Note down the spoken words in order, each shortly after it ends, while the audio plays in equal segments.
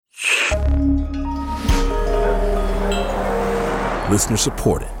Listener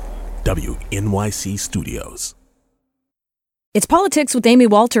supported. WNYC Studios. It's Politics with Amy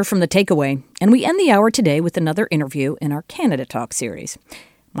Walter from The Takeaway, and we end the hour today with another interview in our Canada Talk series.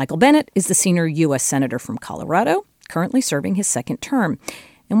 Michael Bennet is the senior U.S. Senator from Colorado, currently serving his second term.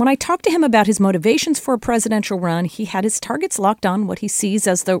 And when I talked to him about his motivations for a presidential run, he had his targets locked on what he sees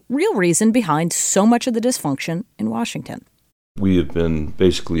as the real reason behind so much of the dysfunction in Washington. We have been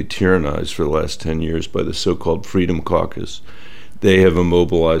basically tyrannized for the last 10 years by the so-called Freedom Caucus. They have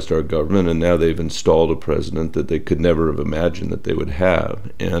immobilized our government, and now they've installed a president that they could never have imagined that they would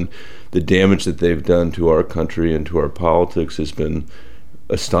have. And the damage that they've done to our country and to our politics has been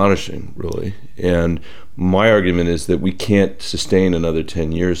astonishing, really. And my argument is that we can't sustain another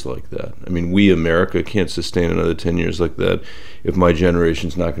 10 years like that. I mean, we, America, can't sustain another 10 years like that if my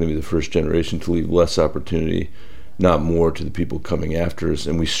generation's not going to be the first generation to leave less opportunity, not more, to the people coming after us.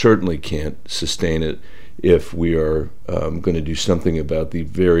 And we certainly can't sustain it if we are going to do something about the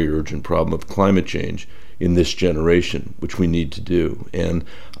very urgent problem of climate change in this generation, which we need to do. And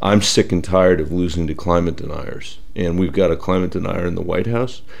I'm sick and tired of losing to climate deniers. And we've got a climate denier in the White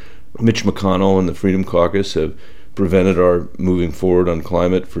House. Mitch McConnell and the Freedom Caucus have prevented our moving forward on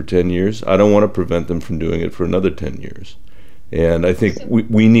climate for 10 years. I don't want to prevent them from doing it for another 10 years. And I think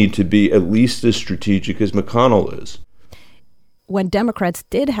we need to be at least as strategic as McConnell is. When Democrats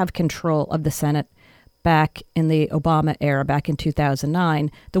did have control of the Senate back in the Obama era, back in 2009,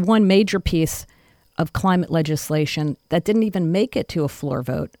 the one major piece of climate legislation that didn't even make it to a floor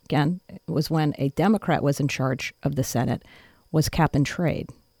vote, again, it was when a Democrat was in charge of the Senate, was cap and trade,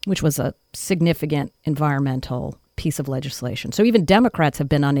 which was a significant environmental piece of legislation. So even Democrats have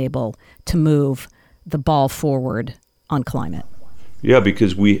been unable to move the ball forward on climate. Yeah,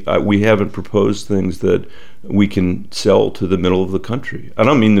 because we haven't proposed things that we can sell to the middle of the country. I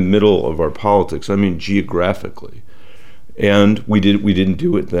don't mean the middle of our politics. I mean geographically. And we didn't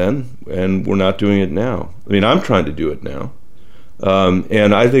do it then, and we're not doing it now. I mean, I'm trying to do it now.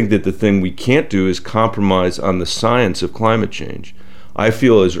 And I think that the thing we can't do is compromise on the science of climate change. I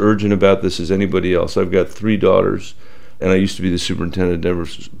feel as urgent about this as anybody else. I've got 3 daughters, and I used to be the superintendent of Denver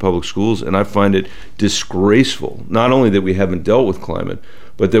Public Schools, and I find it disgraceful, not only that we haven't dealt with climate,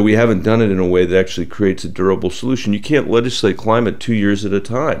 but that we haven't done it in a way that actually creates a durable solution. You can't legislate climate 2 years at a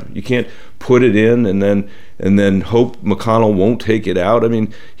time. You can't put it in and then hope McConnell won't take it out. I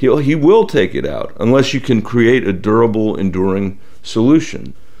mean, he will take it out unless you can create a durable, enduring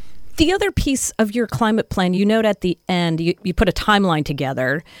solution. The other piece of your climate plan, you note at the end, you put a timeline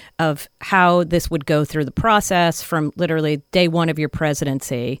together of how this would go through the process from literally day one of your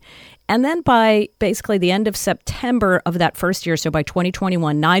presidency. And then by basically the end of September of that first year, so by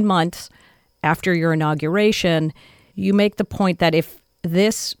 2021, 9 months after your inauguration, you make the point that if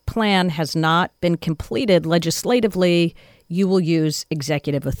this plan has not been completed legislatively, you will use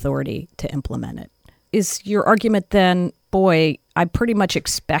executive authority to implement it. Is your argument then, boy, I pretty much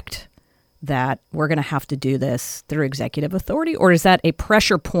expect that we're going to have to do this through executive authority? Or is that a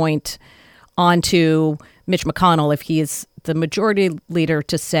pressure point onto Mitch McConnell, if he is the majority leader,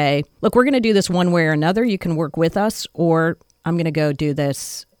 to say, look, we're going to do this one way or another. You can work with us, or I'm going to go do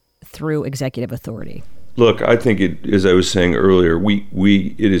this through executive authority? Look, I think as I was saying earlier,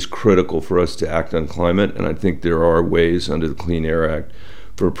 it is critical for us to act on climate, and I think there are ways under the Clean Air Act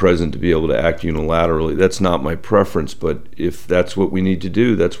for a president to be able to act unilaterally. That's not my preference, but if that's what we need to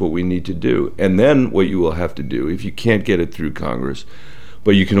do, that's what we need to do. And then what you will have to do, if you can't get it through Congress,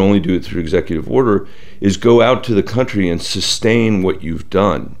 but you can only do it through executive order, is go out to the country and sustain what you've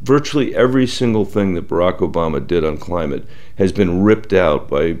done. Virtually every single thing that Barack Obama did on climate has been ripped out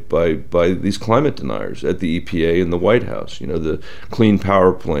by these climate deniers at the EPA and the White House. You know, the Clean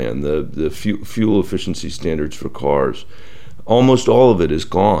Power Plan, the fuel efficiency standards for cars. Almost all of it is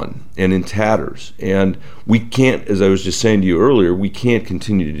gone and in tatters. And we can't, as I was just saying to you earlier, we can't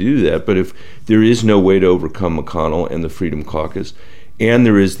continue to do that. But if there is no way to overcome McConnell and the Freedom Caucus, and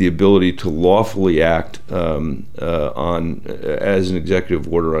there is the ability to lawfully act as an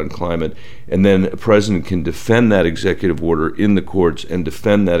executive order on climate, and then a president can defend that executive order in the courts and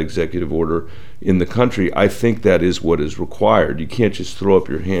defend that executive order in the country, I think that is what is required. You can't just throw up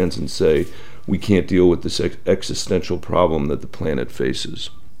your hands and say, we can't deal with this existential problem that the planet faces.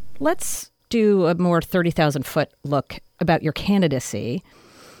 Let's do a more 30,000-foot look about your candidacy.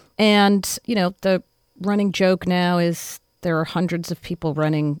 And, you know, the running joke now is there are hundreds of people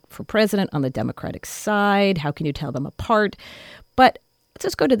running for president on the Democratic side. How can you tell them apart? But let's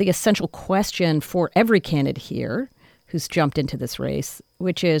just go to the essential question for every candidate here who's jumped into this race,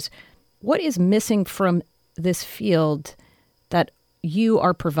 which is, what is missing from this field that you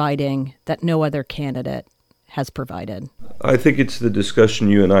are providing that no other candidate has provided? I think it's the discussion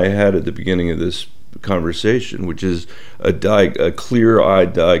you and I had at the beginning of this conversation, which is a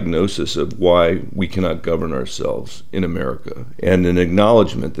clear-eyed diagnosis of why we cannot govern ourselves in America, and an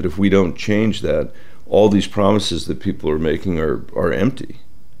acknowledgement that if we don't change that, all these promises that people are making are empty.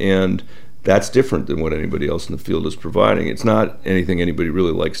 And that's different than what anybody else in the field is providing. It's not anything anybody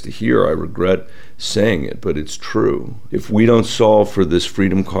really likes to hear. I regret saying it, but it's true. If we don't solve for this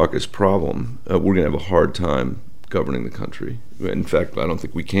Freedom Caucus problem, we're going to have a hard time governing the country. In fact, I don't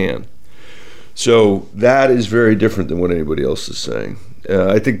think we can. So that is very different than what anybody else is saying.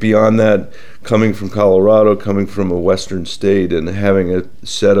 I think beyond that, coming from Colorado, coming from a Western state, and having a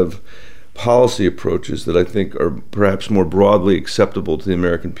set of policy approaches that I think are perhaps more broadly acceptable to the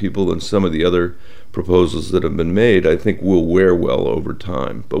American people than some of the other proposals that have been made, I think will wear well over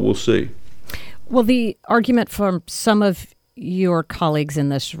time. But we'll see. Well, the argument from some of your colleagues in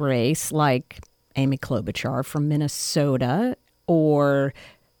this race, like Amy Klobuchar from Minnesota, or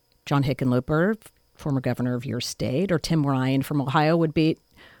John Hickenlooper, former governor of your state, or Tim Ryan from Ohio, would be,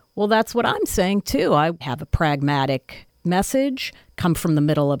 well, that's what I'm saying, too. I have a pragmatic message, come from the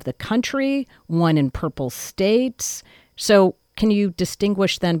middle of the country, one in purple states. So can you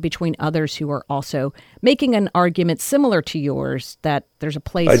distinguish then between others who are also making an argument similar to yours that there's a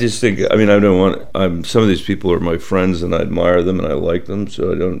place? I just think, some of these people are my friends and I admire them and I like them,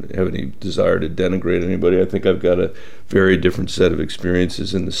 so I don't have any desire to denigrate anybody. I think I've got a very different set of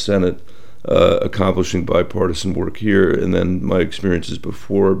experiences in the Senate, accomplishing bipartisan work here, and then my experiences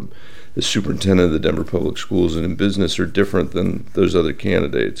before the superintendent of the Denver Public Schools and in business are different than those other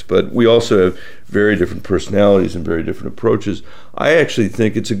candidates. But we also have very different personalities and very different approaches. I actually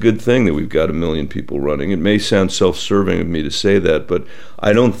think it's a good thing that we've got 1 million people running. It may sound self-serving of me to say that, but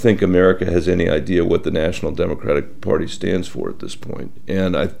I don't think America has any idea what the National Democratic Party stands for at this point.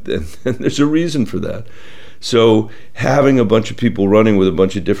 And there's a reason for that. So having a bunch of people running with a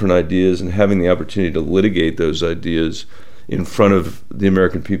bunch of different ideas and having the opportunity to litigate those ideas in front of the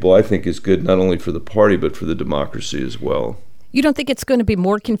American people, I think is good not only for the party, but for the democracy as well. You don't think it's going to be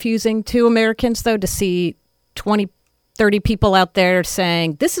more confusing to Americans, though, to see 20, 30 people out there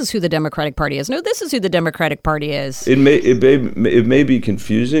saying, this is who the Democratic Party is? No, this is who the Democratic Party is. It may be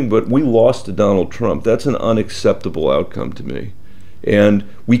confusing, but we lost to Donald Trump. That's an unacceptable outcome to me. And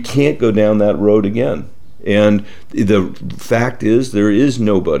we can't go down that road again. And the fact is, there is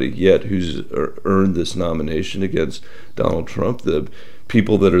nobody yet who's earned this nomination against Donald Trump. The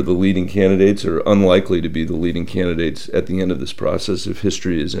people that are the leading candidates are unlikely to be the leading candidates at the end of this process, if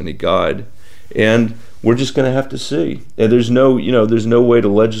history is any guide. And we're just going to have to see. And there's no way to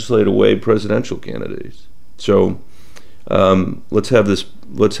legislate away presidential candidates. So let's have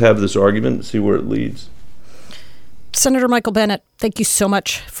this argument and see where it leads. Senator Michael Bennet, thank you so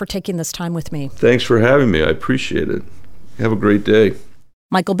much for taking this time with me. Thanks for having me. I appreciate it. Have a great day.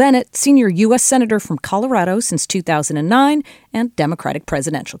 Michael Bennet, senior U.S. Senator from Colorado since 2009 and Democratic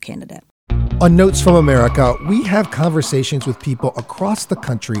presidential candidate. On Notes from America, we have conversations with people across the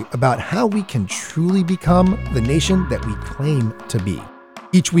country about how we can truly become the nation that we claim to be.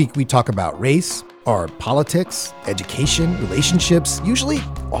 Each week, we talk about race, our politics, education, relationships, usually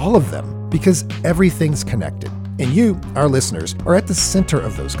all of them, because everything's connected. And you, our listeners, are at the center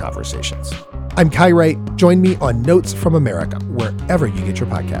of those conversations. I'm Kai Wright. Join me on Notes from America, wherever you get your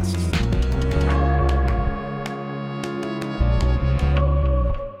podcasts.